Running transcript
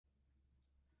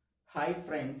Hi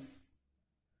friends,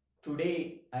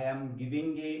 today I am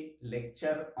giving a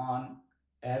lecture on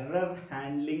error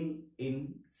handling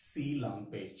in C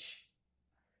language.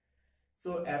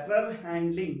 So error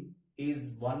handling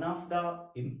is one of the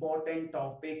important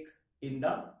topic in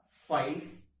the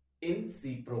files in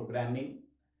C programming.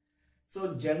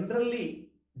 So generally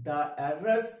the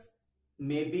errors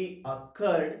may be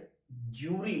occurred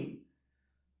during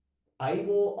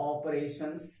IO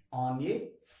operations on a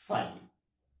file.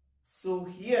 So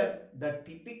here the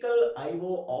typical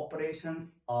IO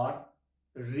operations are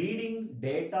reading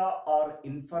data or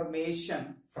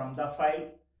information from the file,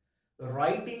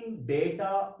 writing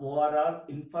data or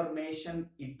information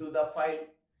into the file,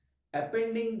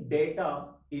 appending data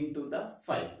into the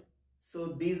file.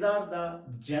 So these are the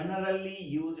generally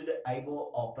used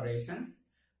IO operations.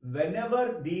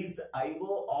 Whenever these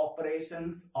IO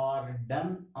operations are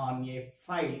done on a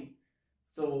file,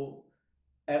 so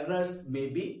errors may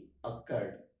be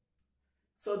occurred.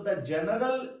 So the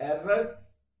general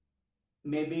errors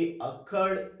may be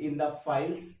occurred in the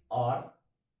files are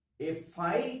a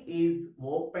file is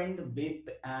opened with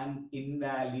an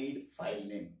invalid file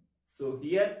name. So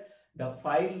here the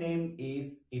file name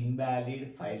is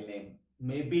invalid file name.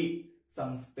 Maybe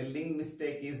some spelling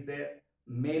mistake is there.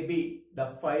 Maybe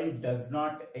the file does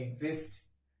not exist.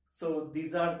 So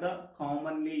these are the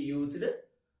commonly used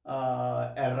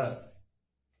errors.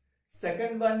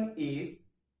 Second one is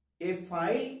a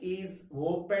file is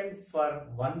opened for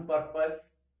one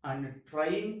purpose and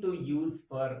trying to use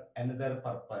for another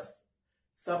purpose.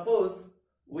 Suppose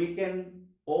we can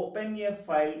open a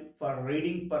file for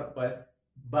reading purpose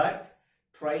but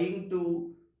trying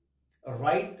to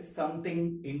write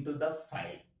something into the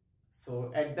file.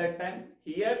 So at that time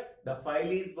here the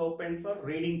file is opened for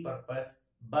reading purpose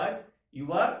but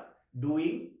you are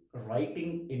doing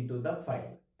writing into the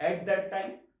file. At that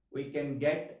time we can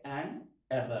get an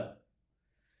error.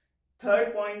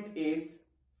 Third point is,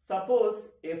 suppose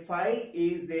a file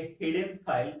is a hidden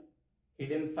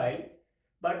file,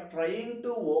 but trying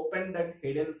to open that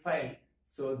hidden file,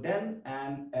 so then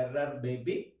an error may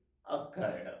be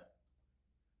occurred.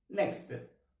 Next,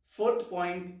 fourth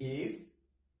point is,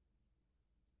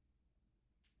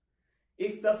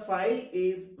 if the file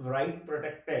is write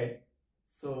protected,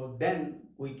 so then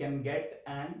we can get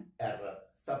an error.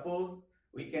 Suppose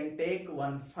we can take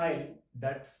one file,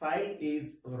 that file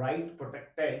is write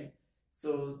protected,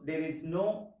 so there is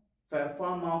no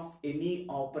perform of any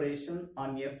operation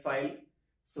on a file.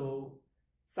 So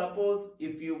suppose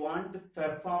if you want to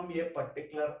perform a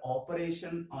particular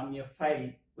operation on a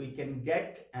file, we can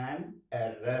get an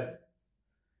error.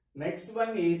 Next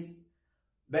one is,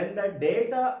 when the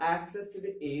data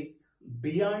accessed is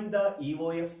beyond the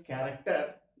EOF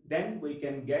character, then we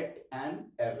can get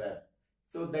an error.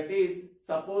 So that is,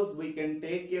 suppose we can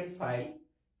take a file.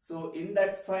 So in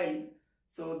that file,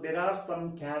 so there are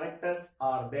some characters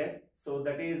are there. So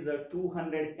that is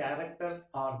 200 characters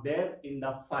are there in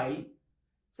the file.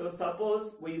 So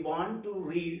suppose we want to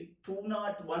read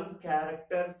 201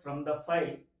 character from the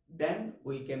file, then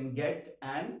we can get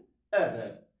an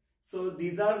error. So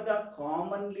these are the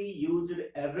commonly used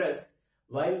errors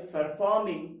while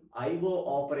performing IO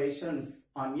operations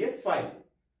on a file.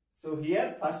 So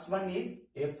here first one is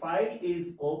a file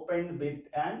is opened with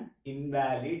an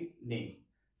invalid name.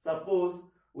 Suppose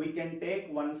we can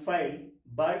take one file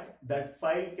but that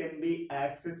file can be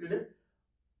accessed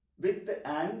with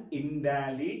an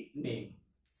invalid name.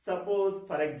 Suppose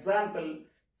for example,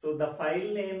 so the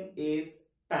file name is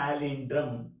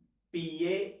palindrome,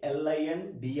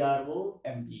 PALINDROME,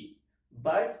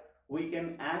 but we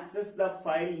can access the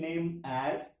file name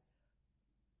as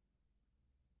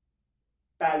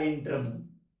palindrome,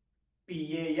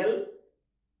 PALNDROME.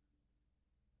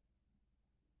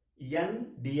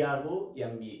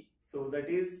 So that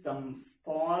is some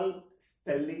small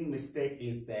spelling mistake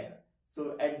is there.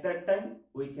 So at that time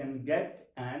we can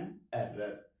get an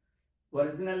error.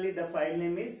 Originally the file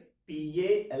name is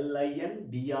PALINDROME,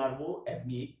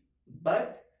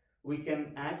 but we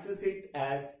can access it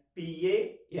as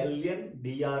PALNDROME.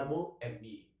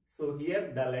 So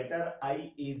here the letter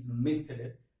I is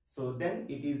missed. So then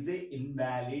it is the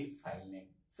invalid file name.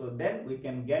 So then we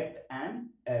can get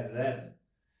an error.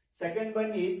 Second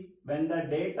one is when the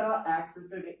data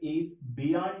accessed is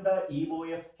beyond the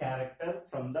EOF character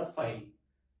from the file.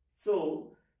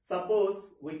 So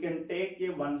suppose we can take a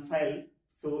one file.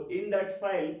 So in that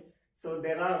file, so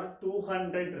there are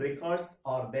 200 records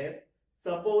are there.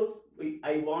 Suppose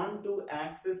I want to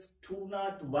access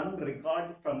 201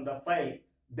 record from the file,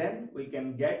 then we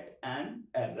can get an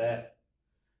error.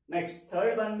 Next,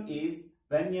 third one is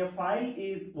when a file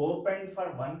is opened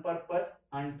for one purpose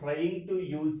and trying to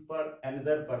use for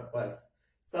another purpose.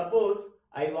 Suppose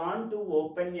I want to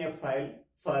open a file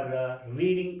for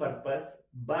reading purpose,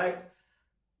 but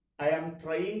I am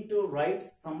trying to write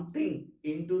something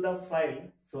into the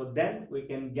file, so then we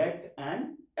can get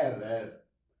an error.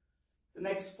 The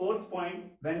next fourth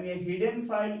point, when a hidden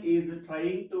file is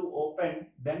trying to open,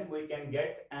 then we can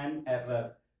get an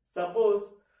error.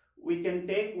 Suppose we can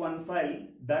take one file,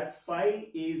 that file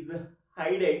is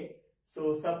hidden.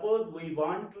 So suppose we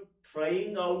want to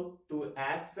trying out to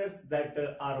access that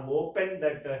or open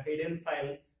that hidden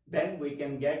file, then we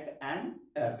can get an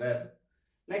error.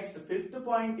 Next, fifth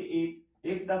point is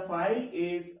if the file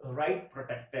is write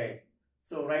protected.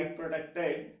 So write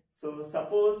protected. So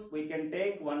suppose we can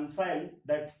take one file,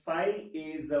 that file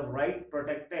is write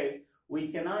protected.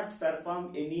 We cannot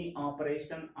perform any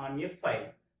operation on a file.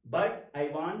 But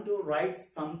I want to write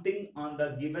something on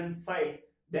the given file,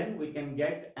 then we can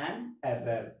get an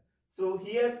error. So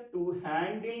here to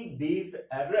handle these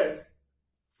errors,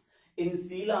 in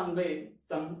C language,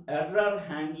 some error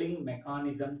handling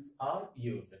mechanisms are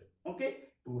used. Okay,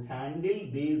 to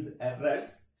handle these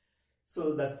errors,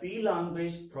 so the C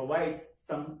language provides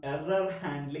some error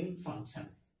handling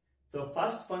functions. So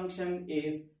first function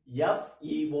is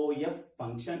FEOF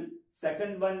function.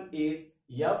 Second one is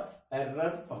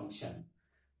FError function.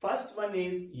 First one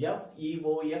is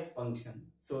FEOF function.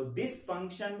 So this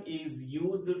function is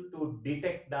used to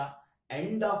detect the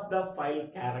end of the file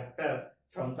character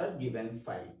from the given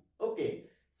file. Okay,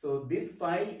 so this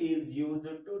file is used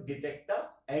to detect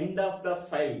the end of the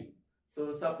file.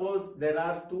 So suppose there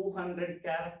are 200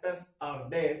 characters are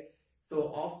there.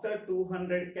 So after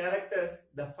 200 characters,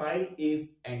 the file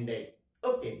is ended.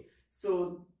 Okay,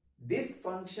 so this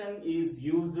function is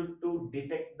used to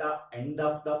detect the end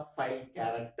of the file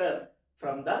character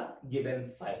from the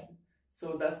given file.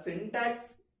 So the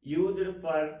syntax used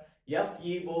for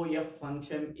FEOF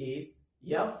function is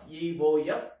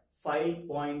FEOF file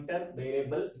pointer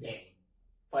variable name.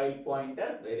 File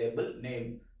pointer variable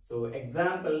name. So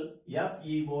example,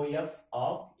 FEOF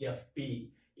of FP,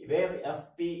 where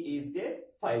FP is a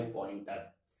file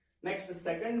pointer. Next,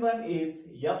 second one is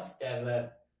FError.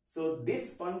 So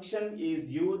this function is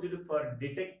used for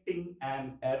detecting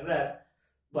an error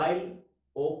while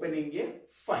opening a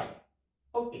file.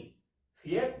 Okay,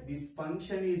 here this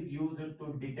function is used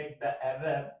to detect the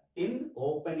error in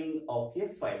opening of a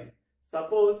file.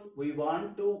 Suppose we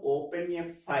want to open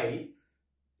a file.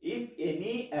 If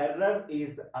any error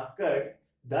is occurred,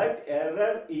 that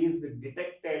error is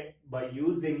detected by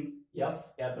using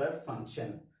FError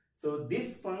function. So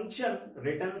this function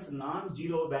returns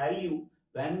non-zero value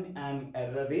when an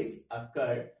error is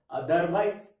occurred,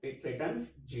 otherwise it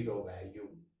returns zero value.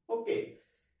 Okay,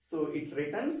 so it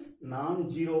returns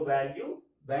non-zero value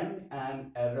when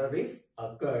an error is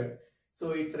occurred.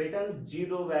 So it returns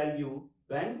zero value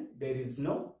when there is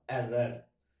no error.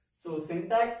 So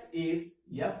syntax is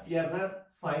FError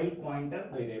file pointer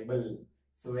variable.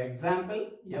 So example,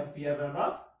 FError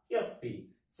of FP.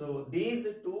 So these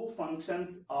two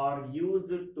functions are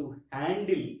used to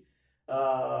handle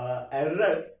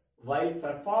errors while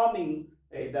performing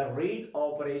either read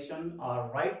operation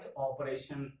or write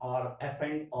operation or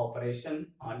append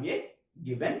operation on a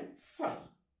given file.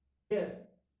 Here,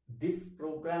 this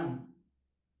program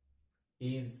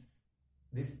is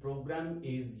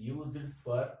used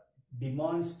for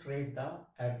demonstrate the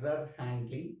error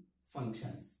handling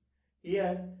functions.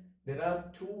 Here there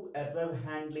are two error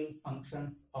handling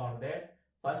functions are there.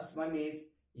 First one is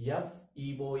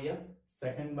FEOF,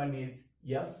 second one is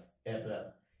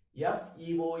FError.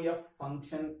 FEOF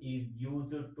function is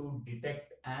used to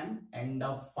detect an end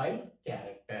of file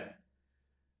character.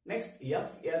 Next,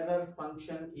 FError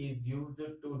function is used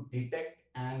to detect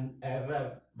an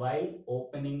error while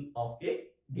opening of a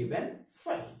given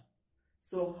file.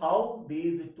 So how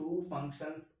these two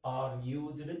functions are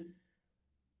used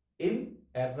in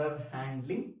error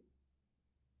handling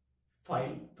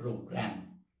file program?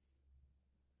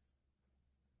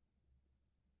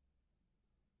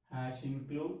 Hash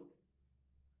include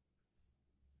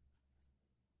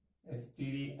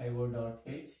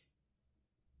stdio.h,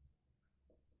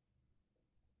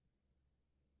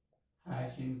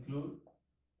 hash include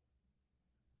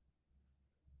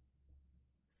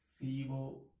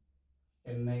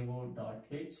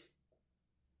conio.h,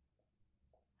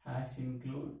 hash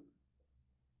include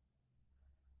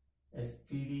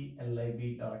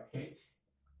stdlib.h,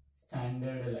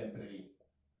 standard library.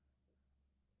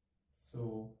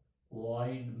 So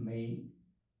void main.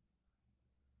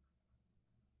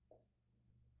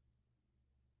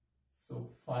 So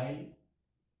file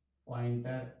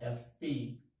pointer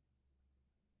fp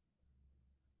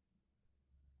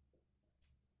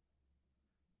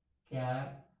char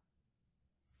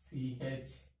ch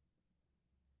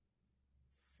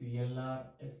clr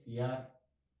ser.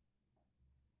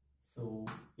 So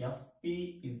fp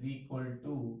is equal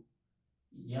to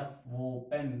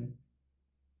fopen.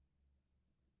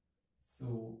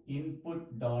 So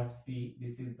input.c,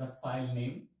 this is the file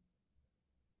name.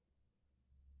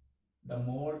 The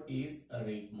mode is a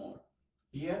read mode.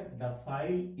 Here the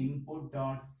file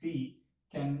input.c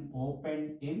can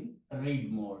open in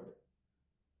read mode.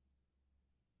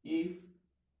 If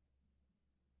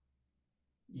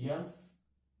f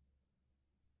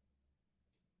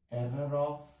error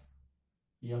of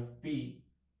fp,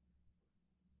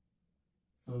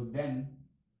 so then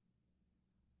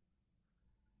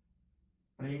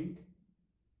printf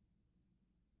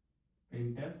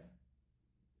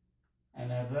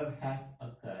an error has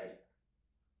occurred.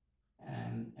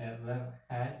 An error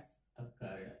has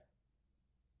occurred.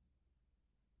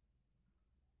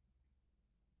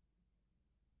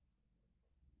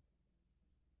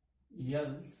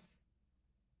 Else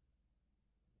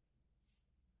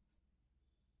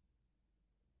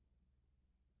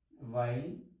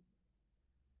while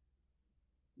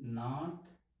not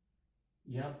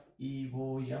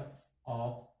FEOF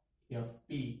of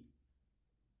FP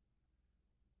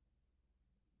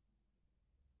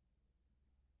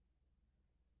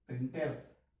printf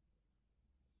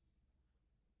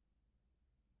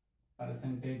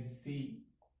 %c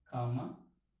comma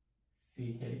ch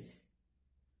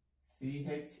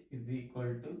is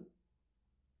equal to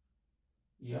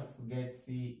f get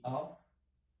c of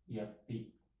fp.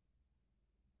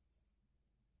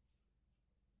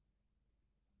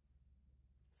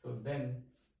 So then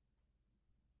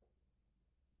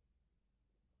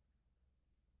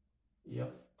f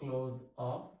close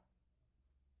of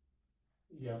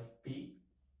fp,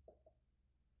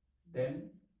 then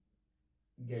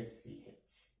get ch.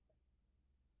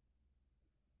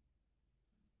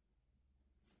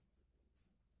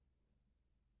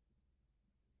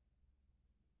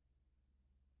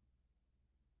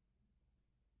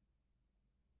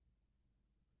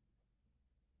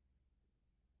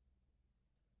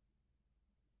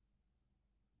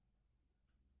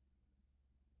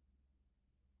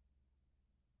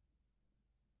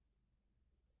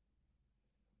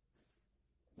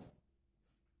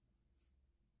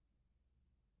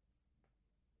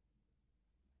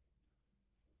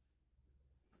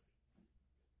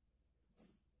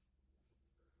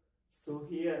 So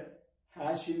here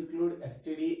hash include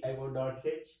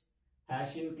stdio.h,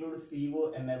 hash include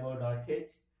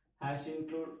convo.h, hash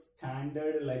include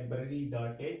standard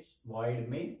library.h, void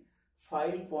main,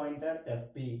 file pointer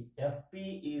fp.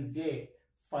 fp is a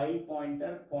file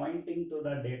pointer pointing to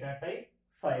the data type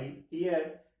file.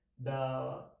 Here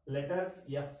the letters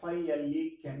file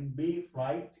can be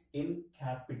write in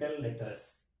capital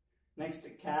letters. Next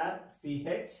char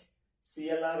ch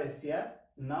clr ser.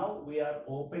 Now we are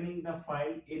opening the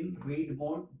file in read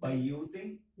mode by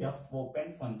using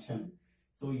fopen function.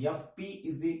 So fp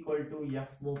is equal to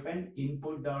fopen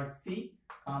input.c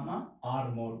comma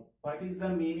r mode. What is the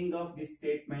meaning of this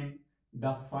statement?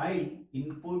 The file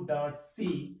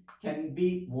input.c can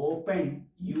be opened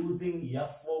using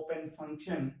fopen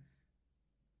function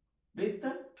with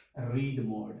read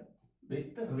mode.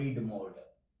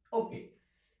 Okay.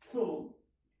 So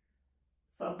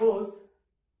suppose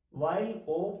while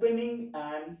opening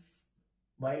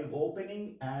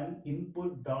an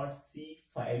input.c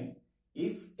file,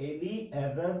 if any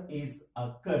error is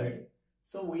occurred,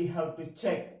 so we have to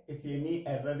check if any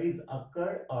error is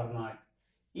occurred or not.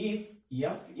 If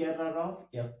f error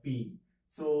of fp,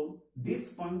 so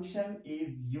this function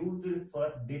is used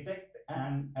for detect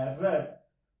an error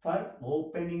for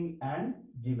opening an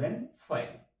given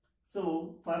file.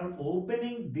 So for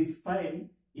opening this file,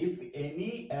 if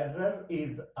any error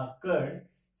is occurred,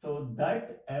 so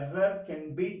that error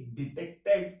can be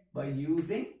detected by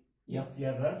using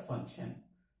ferror function.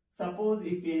 Suppose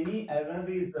if any error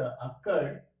is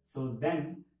occurred, so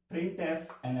then printf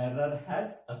an error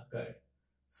has occurred.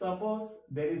 Suppose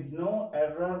there is no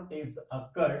error is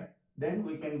occurred, then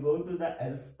we can go to the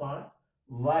else part,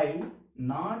 while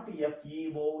not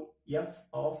FEOF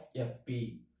of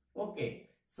FP. Okay,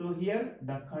 so here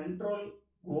the control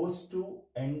goes to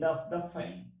end of the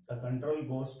file. The control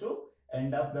goes to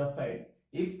end of the file.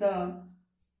 If the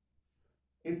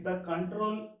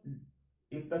control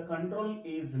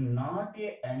is not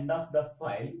a end of the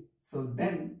file, so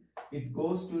then it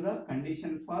goes to the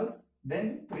condition false,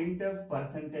 then printf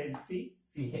 %c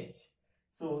ch.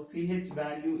 So ch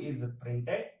value is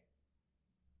printed.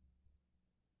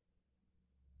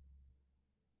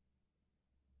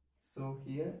 So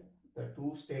here the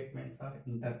two statements are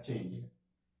interchanged.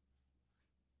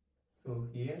 So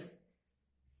here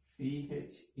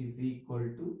CH is equal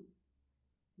to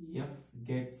F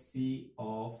get C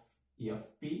of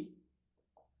FP.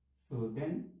 So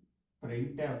then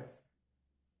printf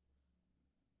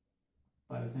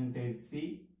percentage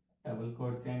C double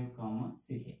quotes and comma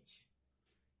CH.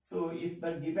 So if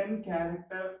the given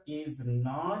character is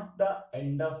not the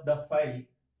end of the file,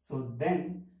 so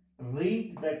then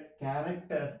read that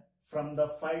character from the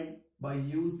file by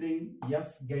using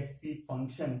fgetC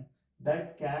function.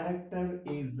 That character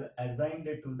is assigned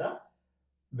to the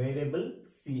variable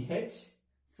ch.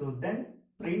 So then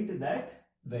print that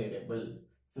variable.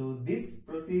 So this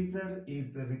procedure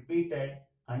is repeated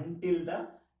until the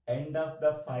end of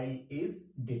the file is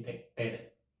detected.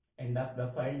 End of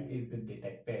the file is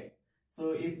detected.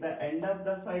 So if the end of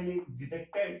the file is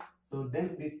detected, so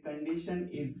then this condition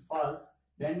is false.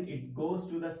 Then it goes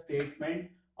to the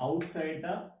statement outside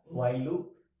the while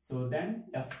loop. So then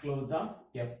f close of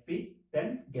fp,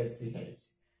 then get ch.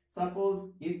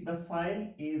 Suppose if the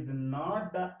file is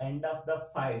not the end of the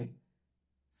file,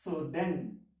 so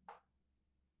then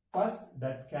first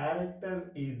that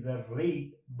character is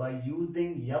read by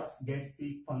using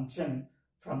fgetC function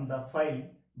from the file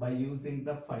by using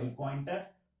the file pointer.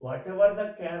 Whatever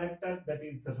the character that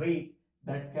is read,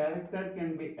 that character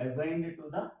can be assigned to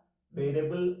the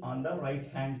variable on the right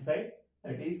hand side,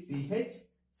 that is ch.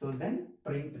 So then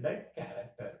print that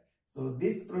character. So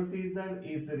this procedure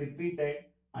is repeated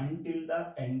until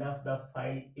the end of the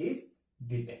file is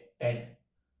detected.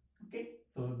 Okay,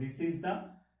 so this is the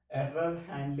error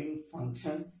handling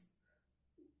functions.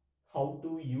 How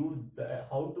to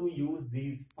use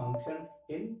these functions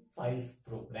in files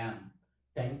program.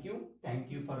 Thank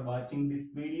you for watching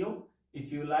this video.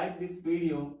 If you like this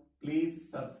video,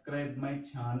 please subscribe my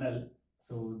channel.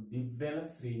 So DIVVELA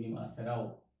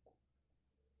Srinivasa.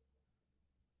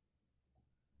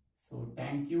 So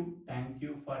thank you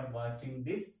for watching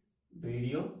this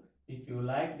video. If you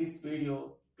like this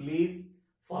video, please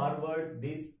forward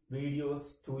these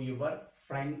videos to your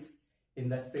friends in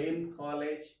the same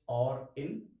college or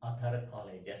in other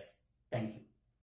colleges. Thank you.